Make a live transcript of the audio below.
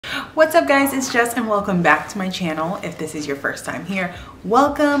What's up guys, it's Jess and welcome back to my channel. If this is your first time here,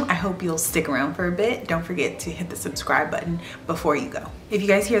 welcome. I hope you'll stick around for a bit. Don't forget to hit the subscribe button before you go. If you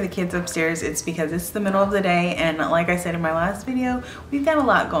guys hear the kids upstairs, it's because it's the middle of the day and like I said in my last video, we've got a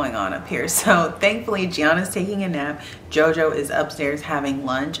lot going on up here. So thankfully Gianna's taking a nap, JoJo is upstairs having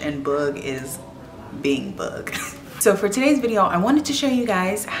lunch, and Boog is being Boog. So for today's video, I wanted to show you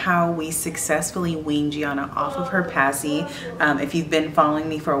guys how we successfully weaned Gianna off of her Paci. If you've been following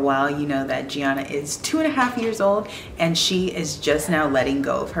me for a while, you know that Gianna is 2.5 years old and she is just now letting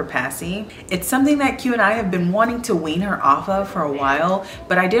go of her Paci. It's something that Q and I have been wanting to wean her off of for a while,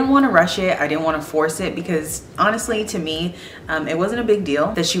 but I didn't want to rush it. I didn't want to force it because honestly, to me, it wasn't a big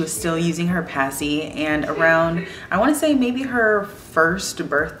deal that she was still using her Paci. And around, I want to say maybe her first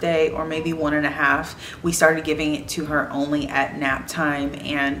birthday or maybe 1.5, we started giving it to her only at nap time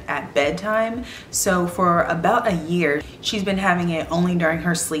and at bedtime. So for about a year, she's been having it only during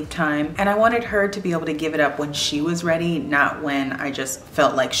her sleep time. And I wanted her to be able to give it up when she was ready, not when I just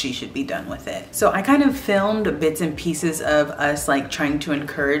felt like she should be done with it. So I kind of filmed bits and pieces of us like trying to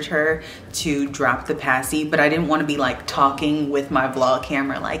encourage her to drop the Paci, but I didn't want to be like talking with my vlog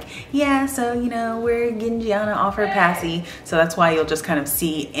camera like, yeah, so you know, we're getting Gianna off her Paci. So that's why you'll just kind of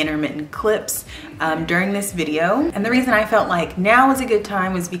see intermittent clips during this video. And the reason I felt like now is a good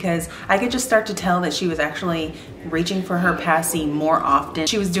time was because I could just start to tell that she was actually reaching for her Paci more often.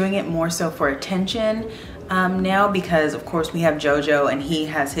 She was doing it more so for attention now, because of course we have JoJo and he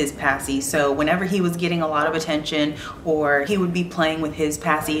has his Paci. So whenever he was getting a lot of attention or he would be playing with his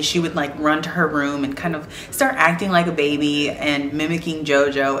Paci, she would like run to her room and kind of start acting like a baby and mimicking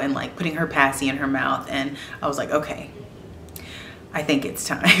JoJo and like putting her Paci in her mouth. And I was like, okay, I think it's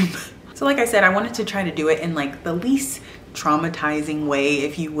time. So like I said, I wanted to try to do it in like the least traumatizing way,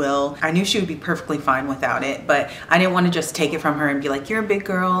 if you will. I knew she would be perfectly fine without it, but I didn't want to just take it from her and be like, you're a big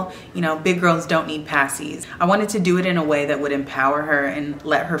girl, you know, big girls don't need Pacis. I wanted to do it in a way that would empower her and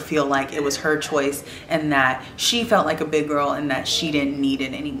let her feel like it was her choice and that she felt like a big girl and that she didn't need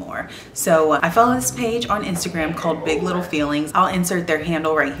it anymore. So I follow this page on Instagram called Big Little Feelings. I'll insert their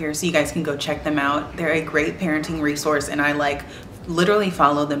handle right here so you guys can go check them out. They're a great parenting resource and I like literally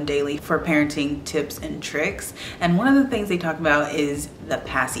follow them daily for parenting tips and tricks. And one of the things they talk about is the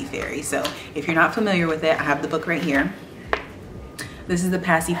Pacifier. So if you're not familiar with it, I have the book right here. This is the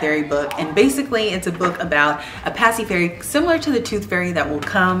Pacifier book, and basically it's a book about a Pacifier similar to the Tooth Fairy that will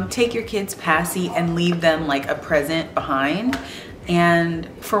come take your kid's Paci and leave them like a present behind. And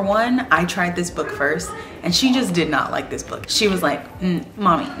for one, I tried this book first and she just did not like this book. She was like,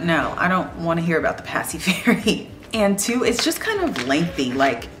 mommy, no, I don't want to hear about the Pacifier. And two, it's just kind of lengthy.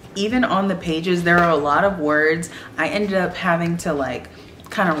 Like even on the pages, there are a lot of words. I ended up having to like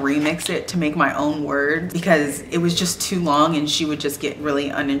kind of remix it to make my own words because it was just too long and she would just get really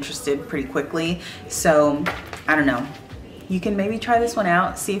uninterested pretty quickly. So I don't know. You can maybe try this one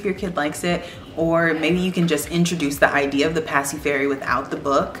out, see if your kid likes it, or maybe you can just introduce the idea of the Pacifier without the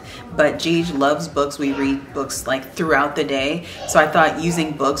book. But Gigi loves books. We read books like throughout the day. So I thought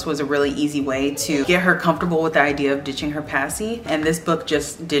using books was a really easy way to get her comfortable with the idea of ditching her Paci. And this book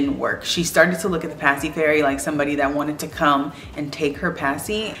just didn't work. She started to look at the Pacifier like somebody that wanted to come and take her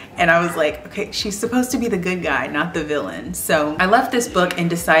Paci. And I was like, okay, she's supposed to be the good guy, not the villain. So I left this book and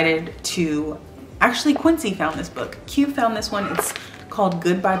decided to, actually Quincy found this book. Q found this one. It's called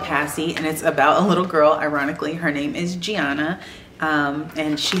Goodbye Paci and it's about a little girl. Ironically, her name is Gianna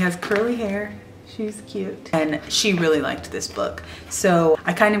and she has curly hair. She's cute and she really liked this book. So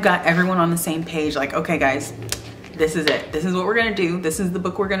I kind of got everyone on the same page like, okay guys, this is it. This is what we're gonna do. This is the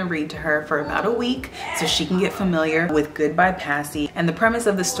book we're gonna read to her for about a week so she can get familiar with Goodbye Paci. And the premise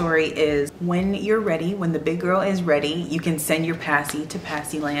of the story is when you're ready, when the big girl is ready, you can send your Paci to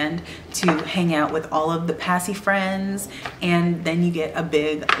Paciland to hang out with all of the Paci friends, and then you get a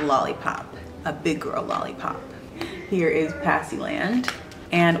big lollipop, a big girl lollipop. Here is Paciland.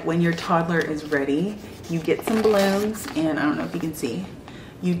 And when your toddler is ready, you get some balloons, and I don't know if you can see,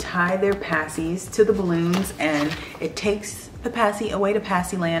 you tie their Pacis to the balloons and it takes the Paci away to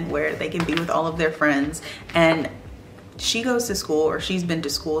Paciland where they can be with all of their friends. And she goes to school, or she's been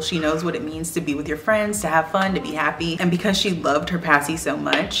to school. She knows what it means to be with your friends, to have fun, to be happy. And because she loved her Paci so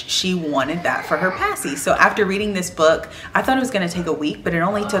much, she wanted that for her Paci. So after reading this book, I thought it was gonna take a week, but it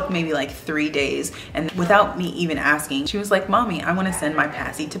only took maybe like 3 days. And without me even asking, she was like, mommy, I wanna send my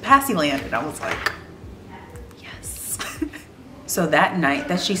Paci to Paciland. And I was like, so that night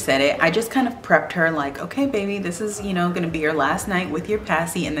that she said it, I just kind of prepped her like, okay, baby, this is, you know, gonna be your last night with your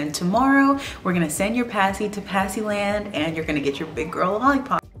Paci, and then tomorrow we're gonna send your Paci to Paciland and you're gonna get your big girl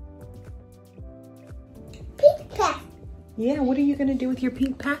lollipop. Yeah, what are you gonna do with your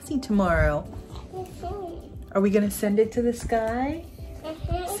pink Paci tomorrow? Are we gonna send it to the sky?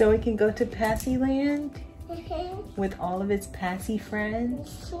 So it can go to Paci land? With all of its Paci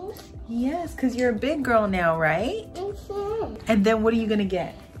friends? Yes, because you're a big girl now, right? And then what are you gonna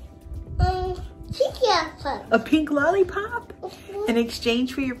get? A pink lollipop? In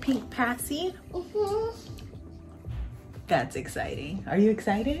exchange for your pink Paci? That's exciting. Are you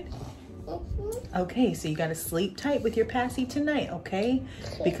excited? Okay, so you gotta sleep tight with your Paci tonight, okay?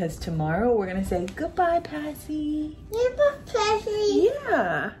 Because tomorrow we're gonna say goodbye, Paci. Goodbye, Paci.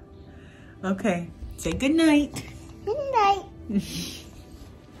 Yeah. Okay, say good night. Good night.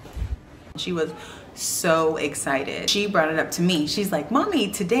 She was so excited. She brought it up to me. She's like,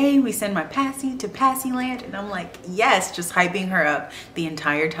 Mommy, today we send my Paci to Paci land. And I'm like, yes, just hyping her up the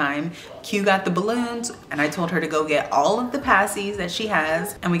entire time. Q got the balloons and I told her to go get all of the Pacis that she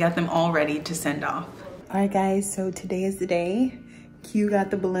has and we got them all ready to send off. All right, guys, so today is the day. Q got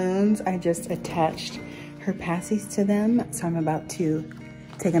the balloons. I just attached her Pacis to them. So I'm about to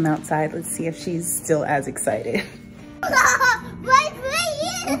take them outside. Let's see if she's still as excited.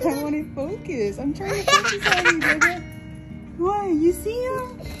 I want to focus. I'm trying to focus on you, JoJo. What? You see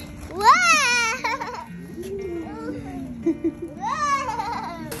him?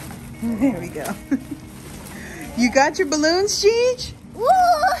 There we go. You got your balloons, Cheech?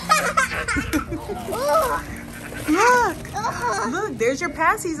 Look, there's your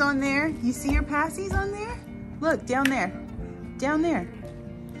Pacis on there. You see your Pacis on there? Look, down there. Down there.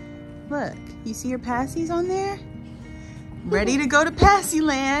 Look, you see your Pacis on there? Ready to go to Paci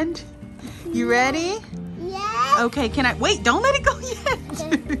land. You ready? Yeah. Okay, can I, wait, don't let it go yet.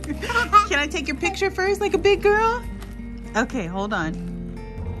 Can I take your picture first like a big girl? Okay, hold on.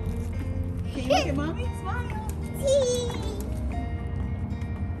 Can you look at Mommy? Smile.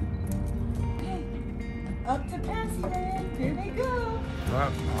 Okay, up to Paci land. Here they go.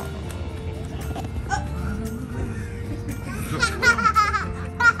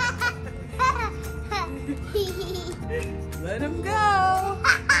 Let him go.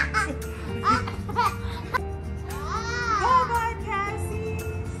 Bye-bye, Paci.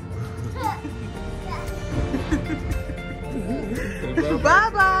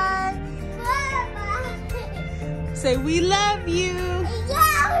 Bye-bye. Bye-bye. Say, we love you.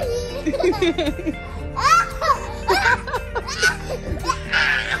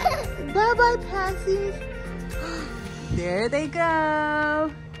 Bye-bye, Paci. There they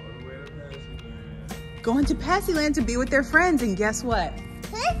go. Going to Paci land to be with their friends, and guess what?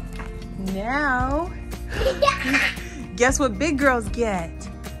 Now, guess what big girls get?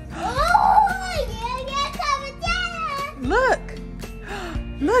 Look,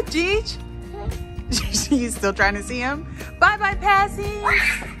 look, Jeech. You still trying to see him? Bye-bye, Paci.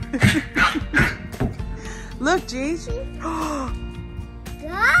 Look, Jeech.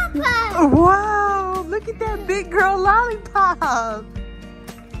 Wow, look at that big girl lollipop.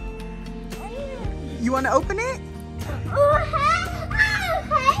 You want to open it? I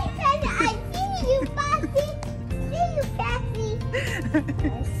see you, Paci.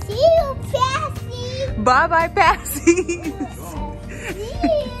 See you, Paci. Bye-bye, Paci.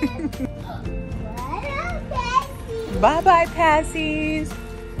 Bye-bye, Pacis.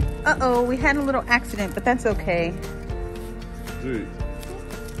 Uh-oh, we had a little accident, but that's okay. Dude.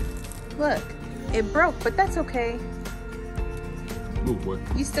 Look, it broke, but that's okay. Oh boy.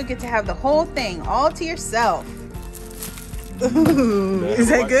 You still get to have the whole thing all to yourself. Ooh, is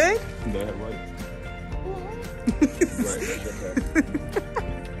that good? That right.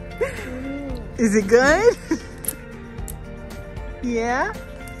 Is it good? Yeah?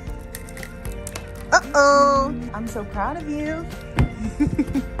 Uh-oh. I'm so proud of you.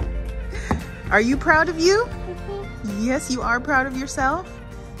 Are you proud of you? Yes, you are proud of yourself?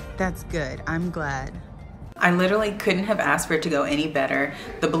 That's good. I'm glad. I literally couldn't have asked for it to go any better.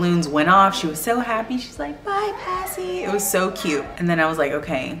 The balloons went off. She was so happy. She's like, bye, Paci. It was so cute. And then I was like,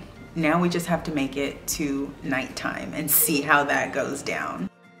 okay, now we just have to make it to nighttime and see how that goes down.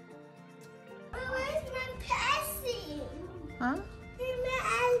 Where's my Paci? Huh? Where's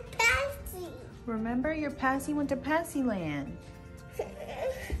my Paci? Remember, your Paci went to Paci land.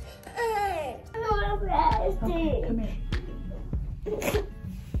 I want Paci. Okay, come here.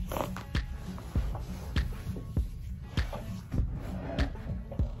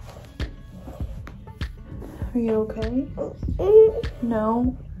 Are you okay?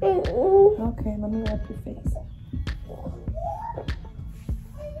 No? Okay, let me wipe your face.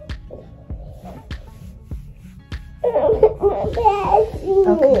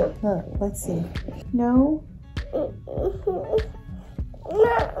 Okay, look, let's see. No?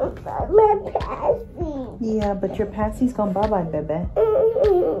 My Paci. Yeah, but your Paci's gone bye-bye, baby.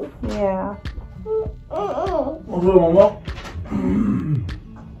 Yeah. What's up, Mama?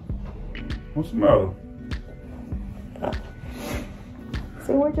 What's the matter?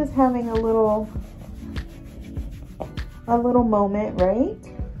 So we're just having a little moment, right?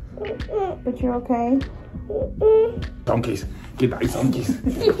 But you're okay? Donkeys. Get that donkeys.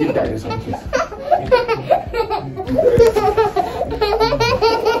 Get that donkeys.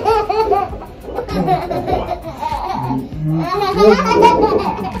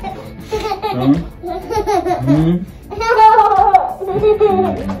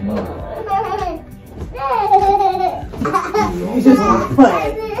 You just want to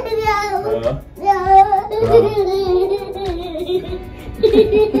play.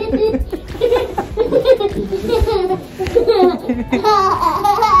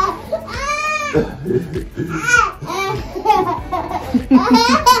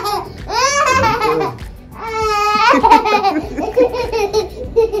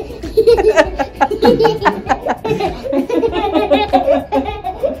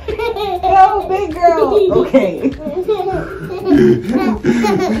 Go, big girl. Okay.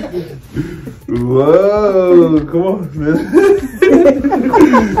 Whoa, come on, man.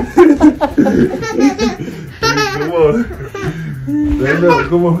 Come on. Stand up,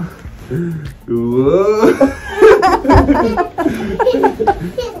 come on. Whoa.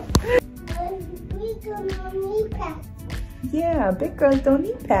 Yeah, big girls don't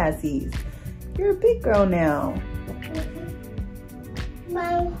need Pacis. You're a big girl now.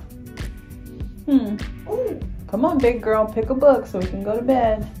 Come on, big girl, pick a book so we can go to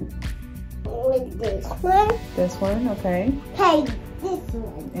bed. With this one. This one, okay. Hey, this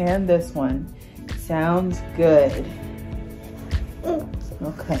one. And this one. Sounds good.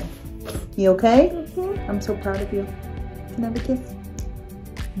 Okay. You okay? I'm so proud of you. Can I have a kiss?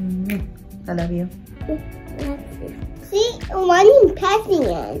 I love you. See, one passing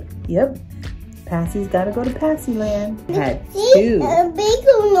in. Yep. Paci's gotta go to Paci land. Had See, two. big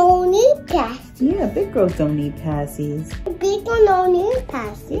girl don't need Paci. Yeah, big girls don't need Pacis. Big girl don't need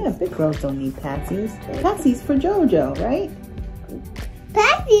Paci. Yeah, big girls don't need Pacis. Paci's for JoJo, right?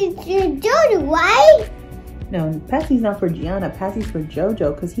 Paci's your JoJo, right? No, Paci's not for Gianna. Paci's for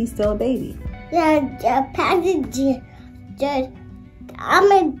JoJo because he's still a baby. Yeah, Paci,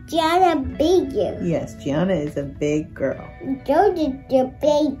 I'm a Gianna baby. Yes, Gianna is a big girl. JoJo's your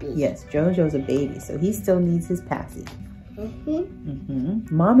baby. Yes, JoJo's a baby, so he still needs his Paci.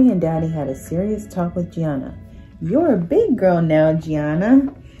 Mommy and Daddy had a serious talk with Gianna. You're a big girl now,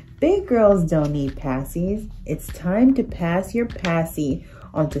 Gianna. Big girls don't need Pacis. It's time to pass your Paci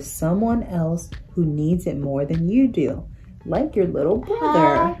onto someone else who needs it more than you do. Like your little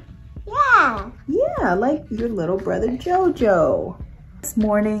brother. Yeah. Yeah, like your little brother JoJo. This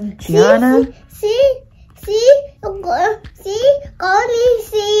morning, Gianna. See, friends.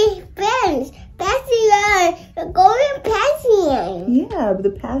 Paci, going Paci. Yeah,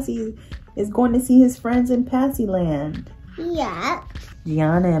 the Paci is going to see his friends in Paci land. Yeah.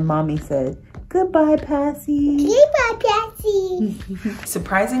 Gianna and Mommy said, "Goodbye, Paci." Goodbye, Paci.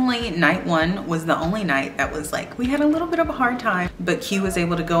 Surprisingly, night one was the only night that was like, we had a little bit of a hard time, but Q was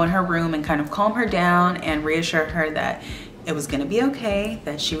able to go in her room and kind of calm her down and reassure her that it was gonna be okay,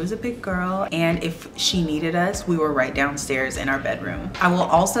 that she was a big girl, and if she needed us, we were right downstairs in our bedroom. I will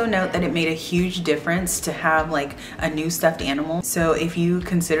also note that it made a huge difference to have like a new stuffed animal. So if you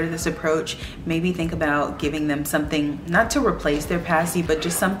consider this approach, maybe think about giving them something, not to replace their Paci, but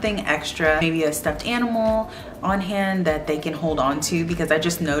just something extra, maybe a stuffed animal on hand that they can hold on to, because I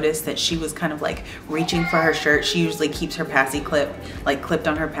just noticed that she was kind of like reaching for her shirt. She usually keeps her Paci clipped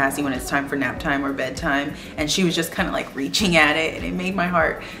on her Paci when it's time for nap time or bedtime, and she was just kind of like reaching at it, and it made my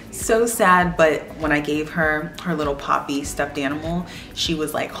heart so sad. But when I gave her her little Poppy stuffed animal, she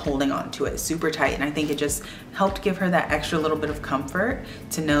was like holding on to it super tight, and I think it just helped give her that extra little bit of comfort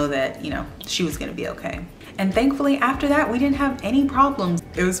to know that, you know, she was gonna be okay. And thankfully after that, we didn't have any problems.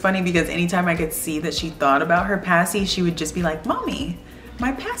 It was funny because anytime I could see that she thought about her Paci, she would just be like, "Mommy,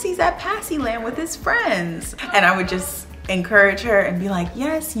 my Paci's at Paci land with his friends." And I would just encourage her and be like,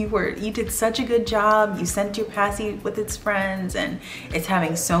 "Yes, you did such a good job. You sent your Paci with its friends and it's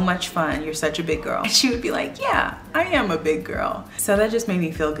having so much fun. You're such a big girl." And she would be like, "Yeah, I am a big girl." So that just made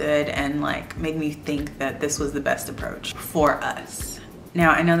me feel good and like made me think that this was the best approach for us.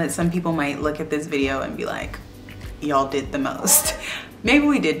 Now, I know that some people might look at this video and be like, "Y'all did the most." Maybe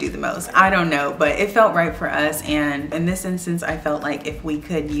we did do the most, I don't know, but it felt right for us. And in this instance, I felt like if we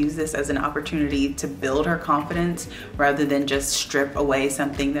could use this as an opportunity to build her confidence rather than just strip away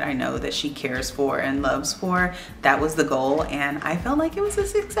something that I know that she cares for and loves for, that was the goal. And I felt like it was a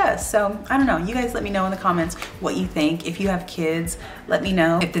success. So I don't know, you guys let me know in the comments what you think. If you have kids, let me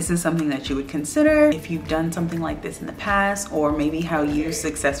know if this is something that you would consider, if you've done something like this in the past, or maybe how you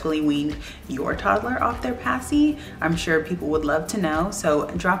successfully weaned your toddler off their Paci. I'm sure people would love to know. So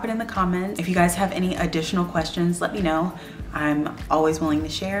drop it in the comments. If you guys have any additional questions, let me know. I'm always willing to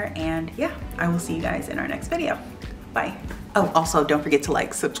share. And yeah, I will see you guys in our next video. Bye. Oh, also don't forget to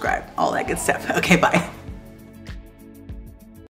like, subscribe, all that good stuff. Okay, bye.